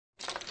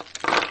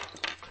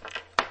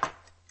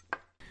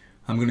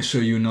I'm going to show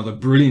you another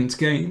brilliant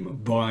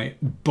game by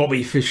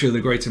Bobby Fischer,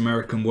 the great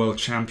American world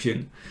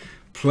champion.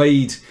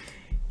 Played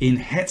in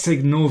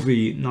Herceg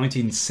Novi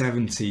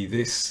 1970,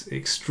 this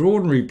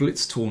extraordinary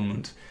blitz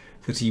tournament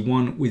that he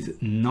won with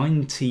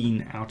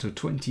 19 out of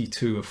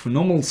 22. A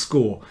phenomenal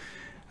score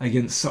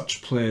against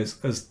such players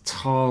as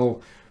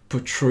Tal,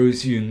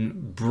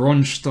 Petrosian,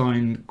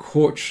 Bronstein,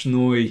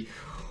 Korchnoi,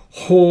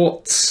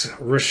 Hort,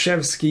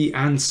 Reshevsky,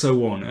 and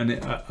so on, and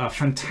a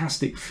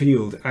fantastic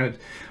field. And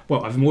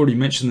well, I've already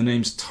mentioned the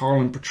names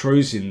Tal and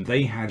Petrosian.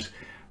 They had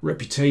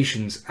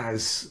reputations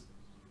as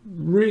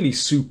really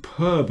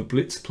superb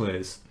blitz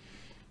players,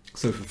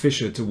 so for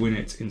Fischer to win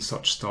it in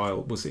such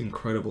style was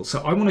incredible.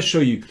 So I want to show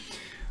you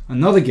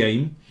another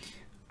game,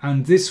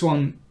 and this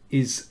one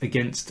is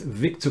against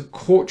Viktor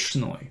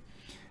Korchnoi.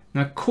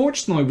 Now,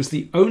 Korchnoi was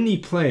the only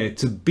player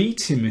to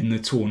beat him in the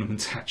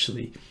tournament,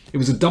 actually. It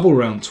was a double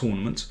round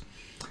tournament.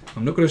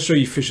 I'm not going to show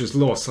you Fischer's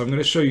loss. I'm going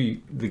to show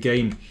you the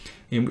game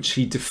in which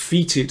he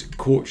defeated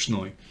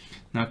Korchnoi.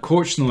 Now,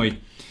 Korchnoi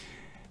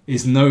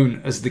is known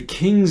as the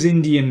King's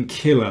Indian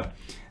killer,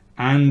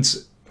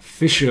 and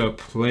Fischer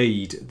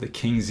played the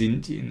King's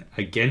Indian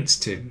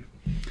against him.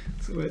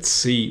 So let's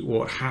see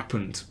what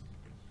happened.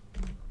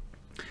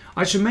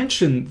 I should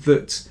mention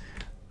that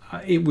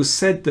it was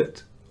said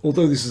that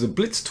although this is a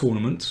blitz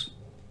tournament,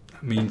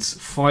 that means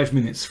 5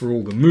 minutes for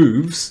all the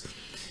moves,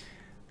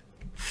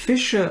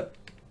 Fischer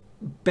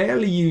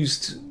barely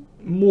used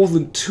more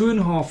than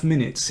 2.5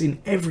 minutes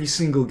in every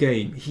single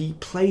game. He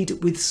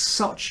played with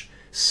such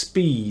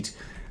speed,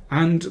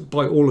 and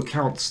by all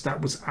accounts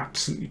that was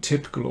absolutely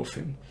typical of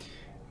him.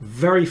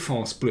 Very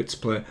fast blitz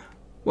player.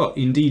 Well,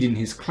 indeed, in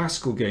his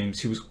classical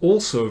games he was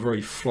also a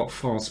very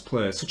fast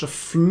player, such a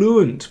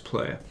fluent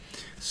player,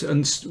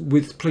 and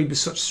played with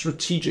such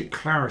strategic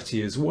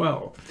clarity as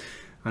well,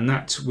 and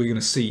that we're going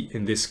to see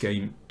in this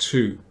game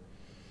too.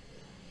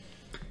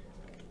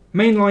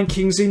 Mainline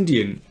King's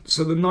Indian,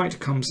 so the knight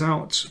comes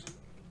out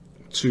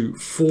to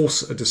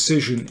force a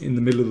decision in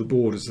the middle of the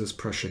board as there's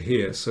pressure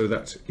here, so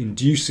that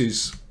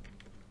induces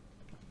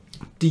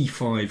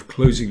d5,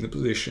 closing the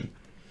position.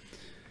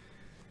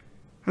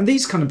 And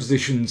these kind of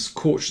positions,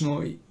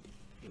 Korchnoi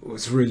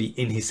was really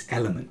in his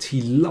element.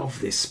 He loved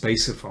this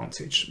space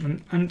advantage,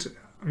 and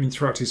I mean,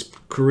 throughout his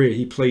career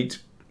he played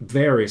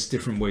various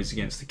different ways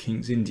against the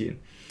King's Indian.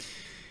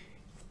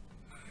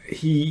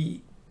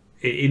 He,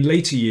 in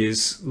later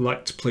years,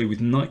 liked to play with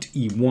knight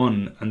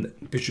e1 and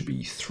bishop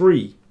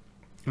e3,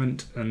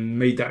 and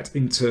made that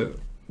into,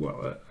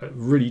 well, a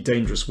really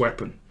dangerous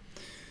weapon.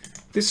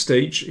 At this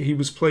stage he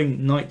was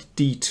playing knight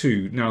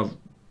d2. Now, the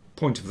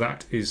point of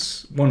that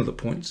is, one of the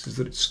points is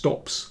that it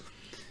stops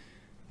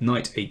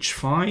knight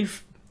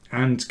h5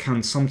 and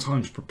can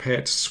sometimes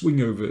prepare to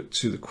swing over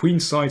to the queen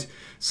side,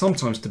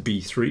 sometimes to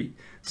b3,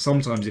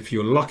 sometimes, if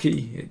you're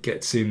lucky, it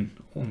gets in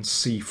on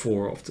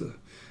c4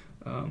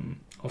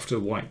 after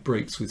white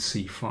breaks with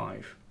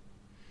c5.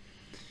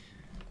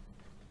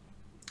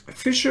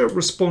 Fischer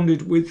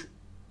responded with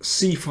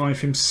c5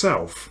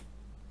 himself.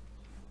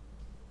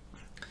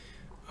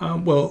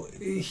 Well,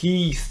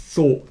 he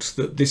thought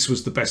that this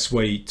was the best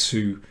way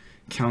to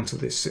counter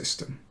this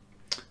system,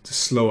 to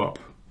slow up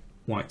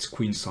white's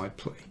queenside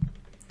play.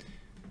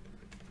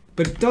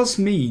 But it does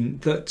mean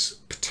that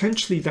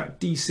potentially that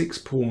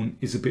d6 pawn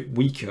is a bit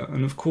weaker,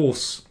 and of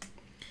course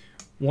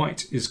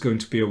white is going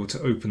to be able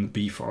to open the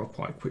b file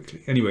quite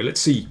quickly. Anyway,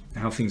 let's see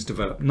how things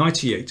develop. Knight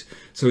e8.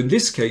 So in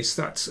this case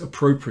that's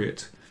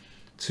appropriate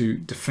to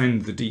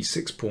defend the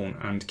d6 pawn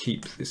and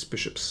keep this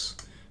bishop's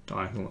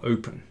diagonal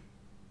open.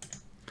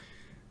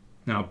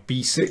 Now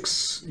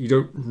b6, you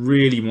don't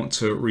really want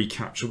to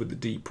recapture with the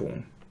d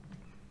pawn.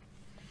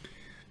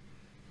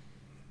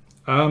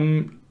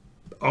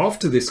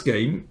 After this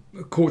game,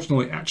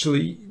 Korchnoi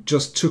actually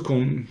just took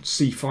on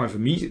c5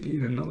 immediately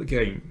in another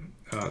game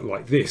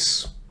like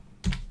this,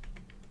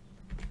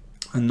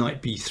 and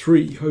knight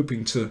b3,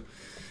 hoping to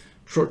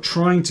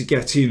trying to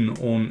get in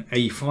on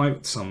a5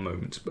 at some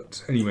moment.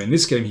 But anyway, in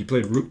this game he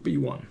played rook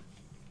b1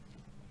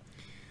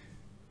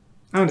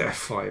 and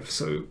f5,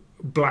 so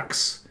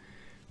black's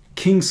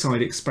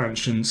kingside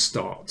expansion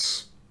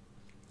starts.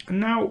 And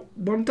now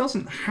one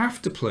doesn't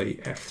have to play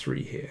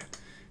f3 here.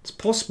 It's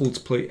possible to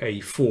play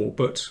a4,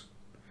 but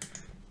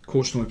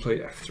Korchnoi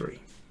played f3,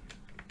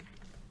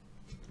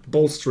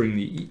 bolstering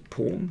the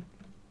pawn,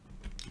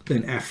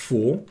 then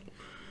f4.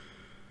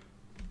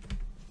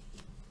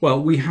 Well,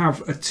 we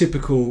have a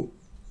typical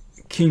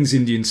King's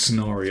Indian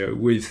scenario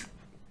with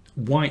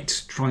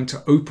white trying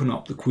to open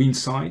up the queen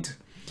side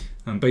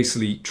and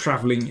basically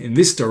travelling in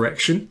this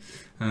direction,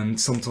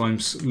 and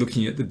sometimes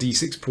looking at the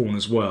d6 pawn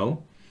as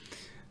well,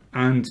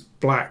 and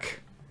black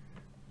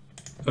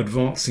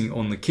advancing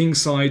on the king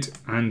side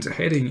and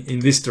heading in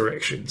this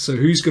direction. So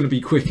who's going to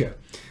be quicker?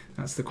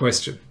 That's the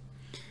question.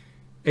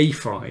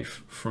 a5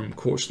 from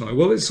Korchnoi.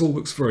 Well, this all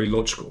looks very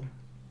logical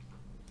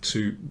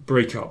to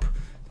break up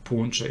the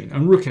pawn chain.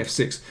 And rook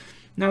f6.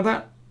 Now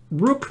that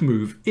rook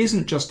move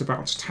isn't just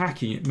about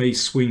attacking. It may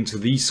swing to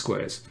these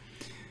squares,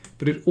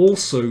 but it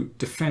also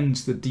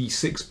defends the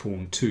d6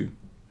 pawn too.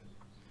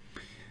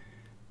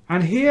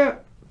 And here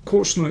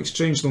Korchnoi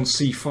exchanged on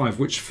c5,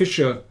 which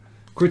Fischer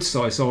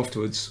criticised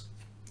afterwards.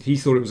 He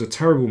thought it was a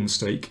terrible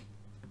mistake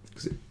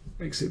because it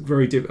makes it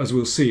very, as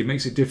we'll see, it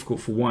makes it difficult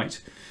for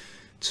white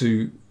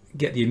to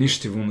get the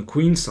initiative on the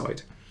queen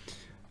side.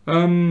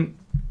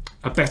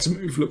 A better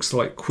move looks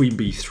like queen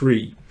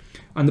b3,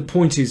 and the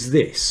point is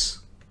this: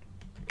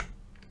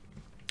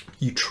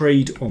 you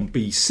trade on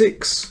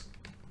b6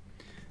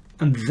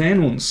 and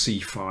then on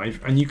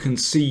c5, and you can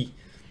see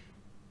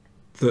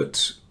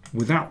that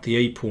without the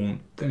a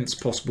pawn, then it's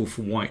possible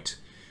for white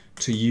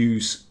to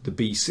use the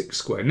b6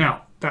 square.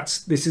 Now,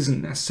 this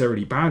isn't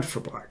necessarily bad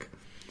for black,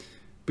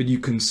 but you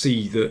can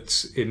see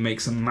that it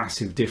makes a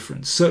massive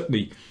difference.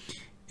 Certainly,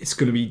 it's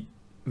going to be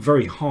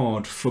very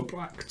hard for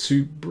black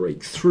to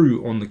break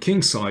through on the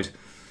king side,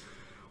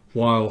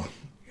 while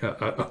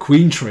a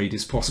queen trade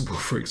is possible,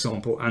 for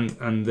example,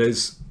 and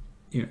there's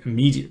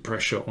immediate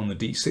pressure on the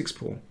d6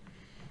 pawn.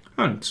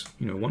 And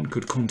one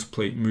could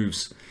contemplate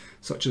moves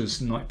such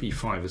as knight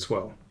b5 as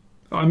well.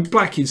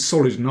 Black is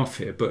solid enough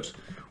here, but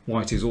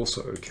white is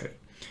also okay.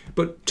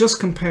 But just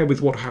compare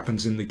with what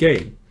happens in the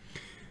game.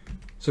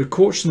 So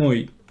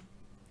Korchnoi,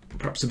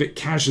 perhaps a bit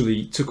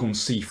casually, took on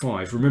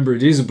c5. Remember,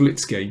 it is a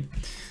blitz game.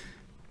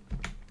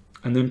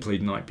 And then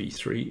played knight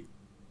b3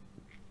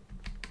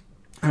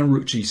 and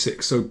rook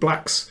g6. So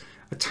black's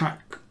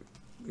attack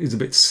is a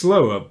bit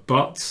slower,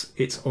 but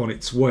it's on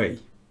its way.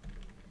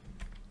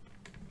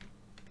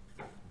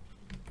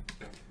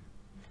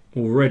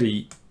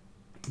 Already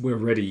we're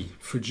ready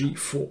for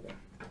g4.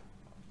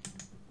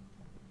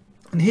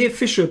 And here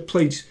Fischer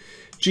played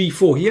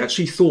g4. He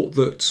actually thought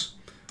that,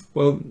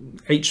 well,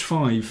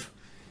 h5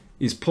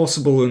 is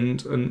possible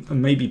and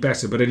maybe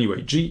better, but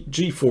anyway,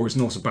 g4 is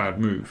not a bad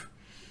move.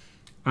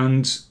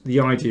 And the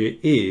idea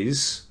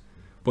is,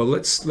 well,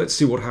 let's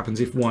see what happens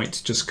if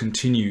white just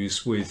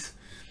continues with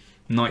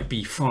knight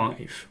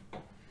b5,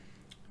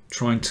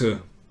 trying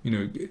to,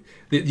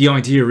 the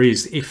idea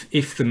is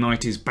if the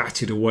knight is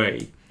batted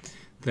away,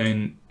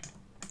 then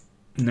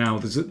now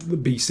the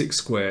b6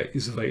 square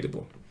is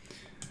available.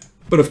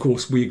 But of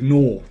course we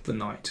ignore the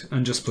knight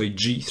and just play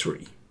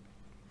g3.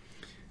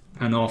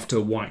 And after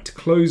white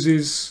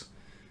closes,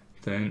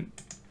 then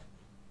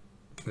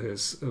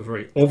there's a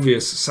very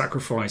obvious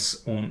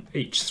sacrifice on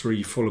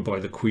h3, followed by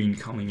the queen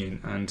coming in,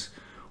 and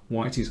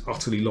white is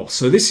utterly lost.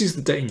 So this is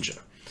the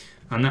danger,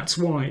 and that's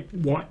why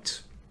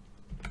white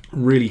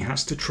really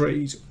has to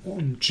trade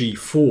on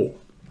g4.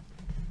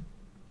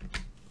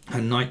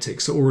 And knight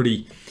takes. So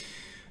already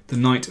the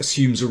knight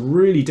assumes a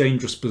really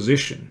dangerous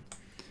position,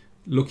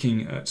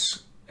 looking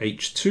at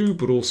h2,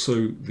 but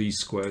also these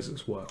squares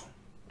as well.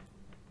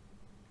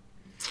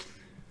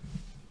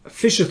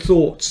 Fischer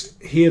thought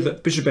here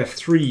that bishop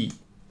f3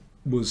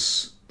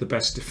 was the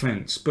best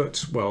defense,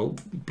 but, well,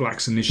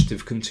 black's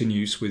initiative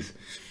continues with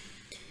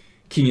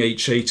king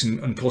h8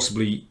 and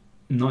possibly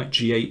knight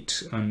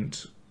g8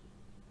 and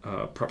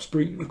perhaps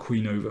bringing the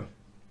queen over.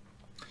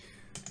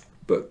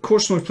 But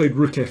Korchnoi played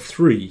rook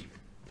f3,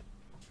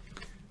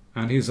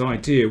 and his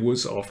idea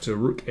was, after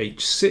rook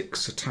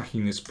h6,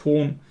 attacking this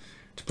pawn,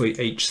 to play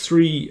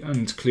h3,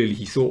 and clearly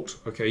he thought,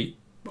 okay,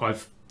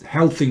 I've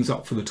held things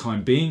up for the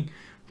time being.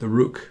 The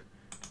rook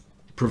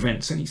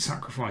prevents any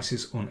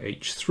sacrifices on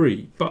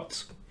h3,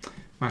 but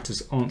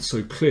matters aren't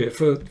so clear.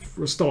 For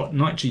a start,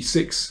 knight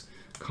g6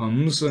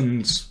 comes,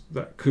 and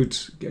that could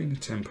gain a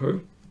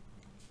tempo.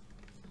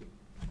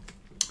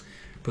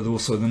 But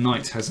also the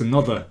knight has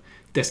another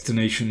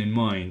destination in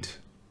mind.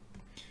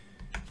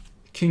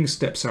 King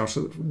steps out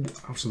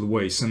of the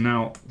way, so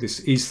now this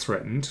is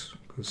threatened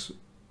because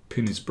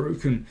pin is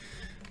broken,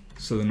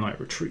 so the knight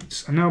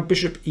retreats. And now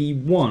bishop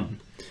e1,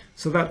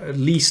 so that at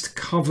least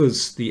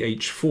covers the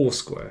h4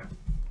 square.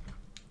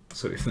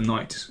 So if the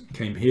knight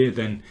came here,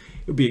 then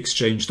it would be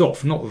exchanged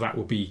off. Not that that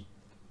would be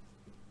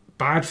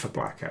bad for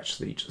black,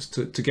 actually. Just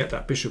to get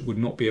that bishop would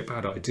not be a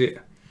bad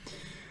idea.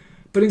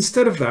 But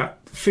instead of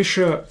that,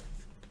 Fischer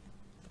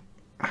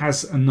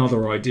has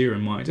another idea in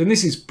mind, and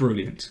this is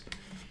brilliant.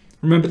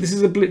 Remember, this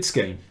is a blitz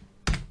game.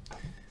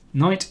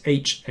 Knight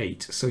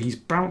h8, so he's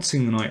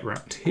bouncing the knight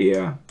round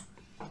here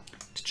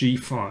to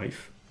g5,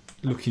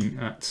 looking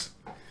at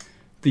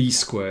these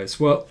squares.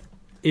 Well,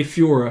 if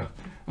you're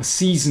a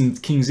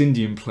seasoned King's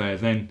Indian player,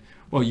 then,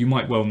 well, you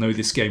might well know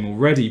this game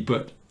already,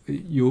 but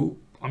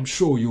I'm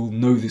sure you'll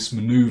know this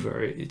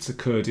maneuver. It's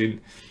occurred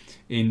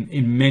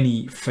in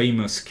many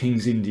famous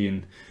King's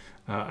Indian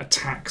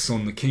attacks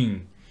on the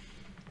king,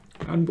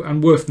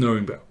 and worth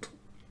knowing about.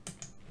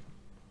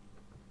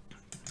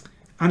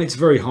 And it's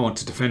very hard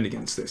to defend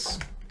against this.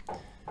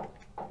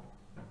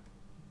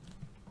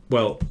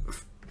 Well,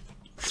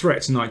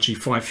 threat knight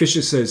g5.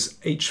 Fischer says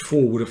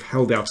h4 would have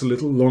held out a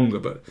little longer,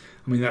 but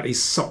I mean, that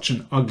is such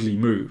an ugly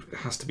move, it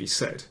has to be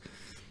said.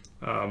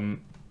 The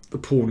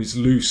pawn is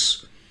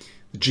loose,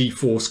 the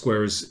g4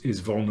 square is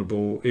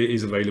vulnerable, it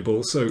is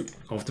available. So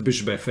after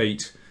bishop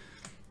f8,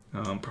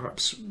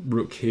 perhaps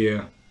rook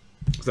here,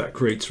 that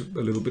creates a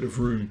little bit of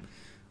room.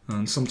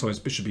 And sometimes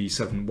bishop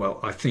e7, well,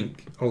 I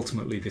think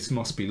ultimately this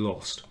must be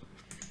lost.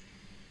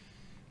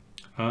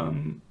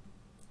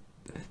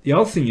 the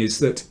other thing is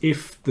that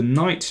if the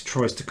knight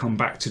tries to come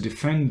back to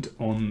defend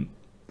on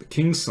the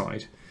king's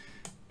side,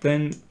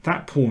 then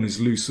that pawn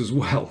is loose as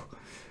well.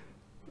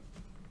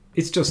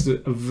 It's just a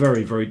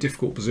very, very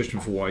difficult position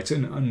for white,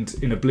 and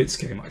in a blitz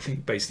game, I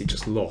think basically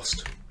just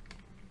lost.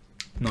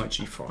 Knight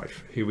g5,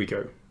 here we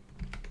go.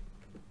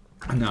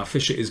 And now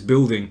Fischer is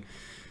building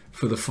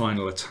for the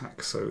final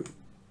attack. So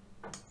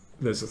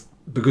there's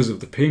because of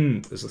the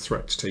pin, there's a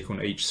threat to take on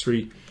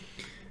h3.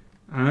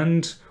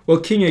 And, well,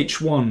 king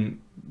h1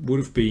 would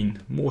have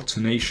been more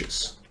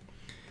tenacious.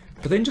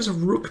 But then just a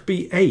rook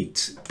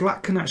b8.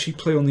 Black can actually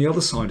play on the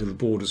other side of the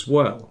board as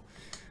well.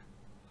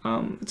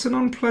 It's an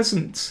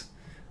unpleasant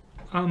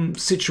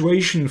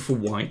situation for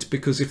white,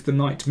 because if the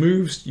knight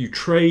moves, you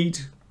trade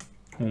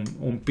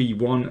on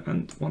b1,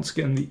 and once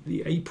again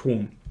the a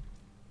pawn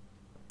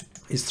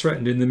is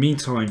threatened. In the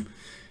meantime,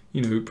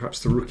 you know,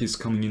 perhaps the rook is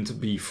coming into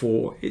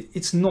b4.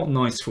 It's not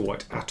nice for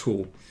white at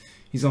all.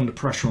 He's under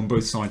pressure on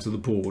both sides of the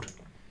board.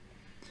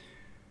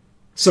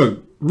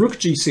 So rook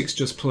g6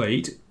 just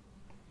played.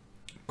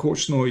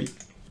 Korchnoi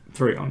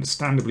very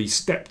understandably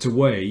stepped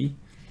away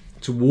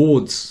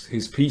towards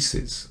his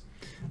pieces,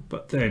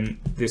 but then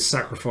this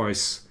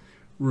sacrifice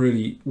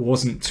really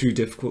wasn't too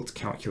difficult to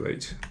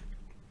calculate.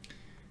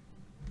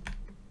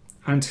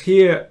 And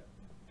here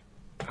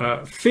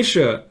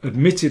Fischer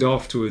admitted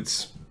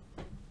afterwards,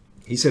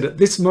 he said, "At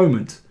this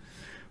moment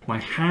my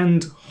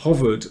hand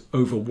hovered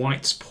over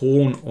white's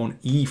pawn on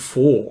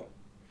e4.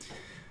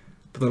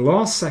 But at the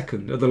last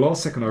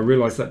second I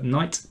realized that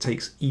knight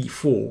takes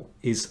e4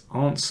 is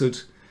answered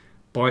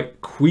by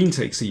queen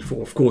takes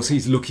e4. Of course,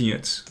 he's looking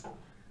at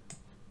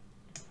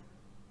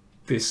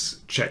this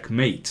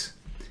checkmate,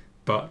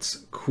 but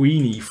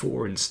queen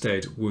e4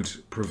 instead would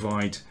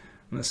provide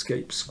an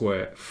escape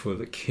square for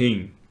the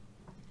king.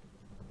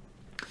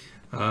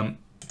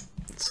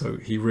 So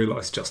he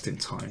realized just in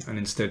time and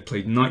instead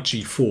played knight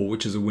g4,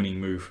 which is a winning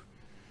move.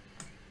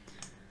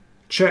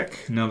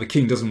 Check. Now the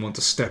king doesn't want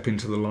to step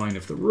into the line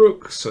of the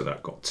rook, so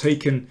that got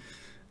taken.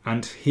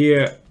 And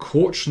here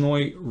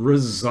Korchnoi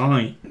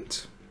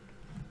resigned.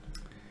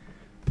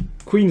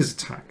 Queen is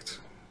attacked.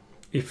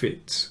 If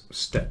it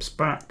steps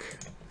back,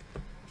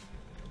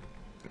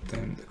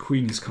 then the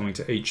queen is coming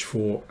to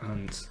h4,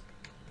 and,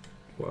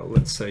 well,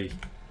 let's say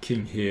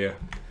king here,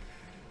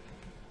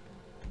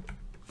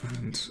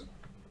 and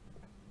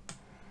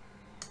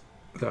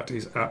that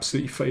is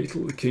absolutely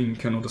fatal. The king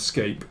cannot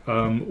escape.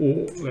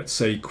 Or let's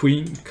say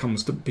queen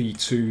comes to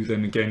b2,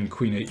 then again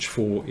queen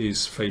h4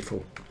 is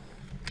fatal.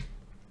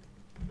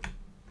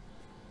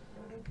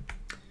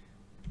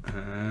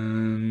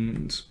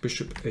 And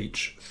bishop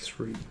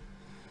h3.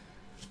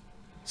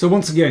 So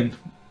once again,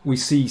 we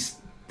see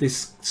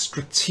this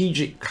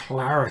strategic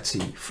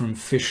clarity from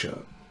Fischer.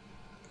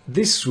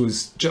 This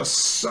was just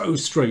so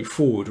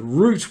straightforward.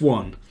 Route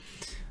one.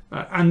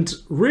 And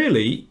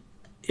really,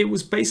 it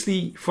was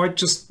basically, if I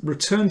just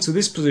return to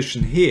this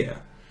position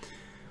here,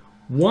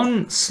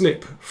 one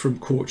slip from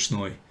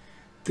Korchnoi,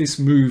 this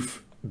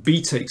move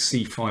b takes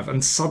c5,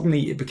 and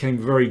suddenly it became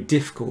very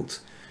difficult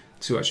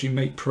to actually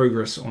make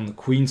progress on the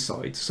queen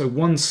side. So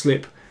one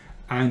slip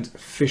and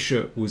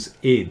Fischer was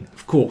in.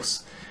 Of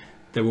course,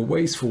 there were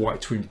ways for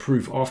white to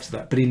improve after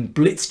that, but in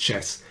blitz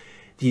chess,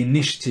 the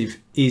initiative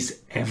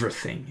is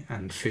everything,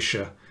 and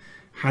Fischer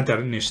had that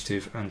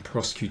initiative and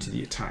prosecuted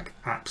the attack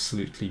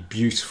absolutely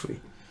beautifully.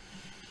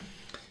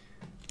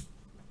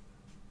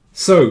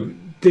 So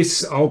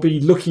this, I'll be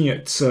looking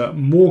at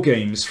more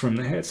games from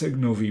the Herceg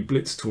Novi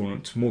Blitz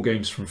tournament, more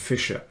games from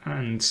Fischer,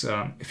 and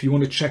if you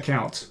want to check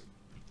out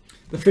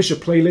the Fischer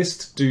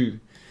playlist, do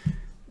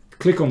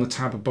click on the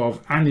tab above,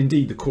 and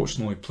indeed the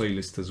Korchnoi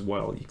playlist as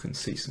well. You can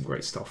see some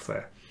great stuff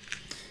there.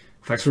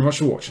 Thanks very much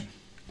for watching.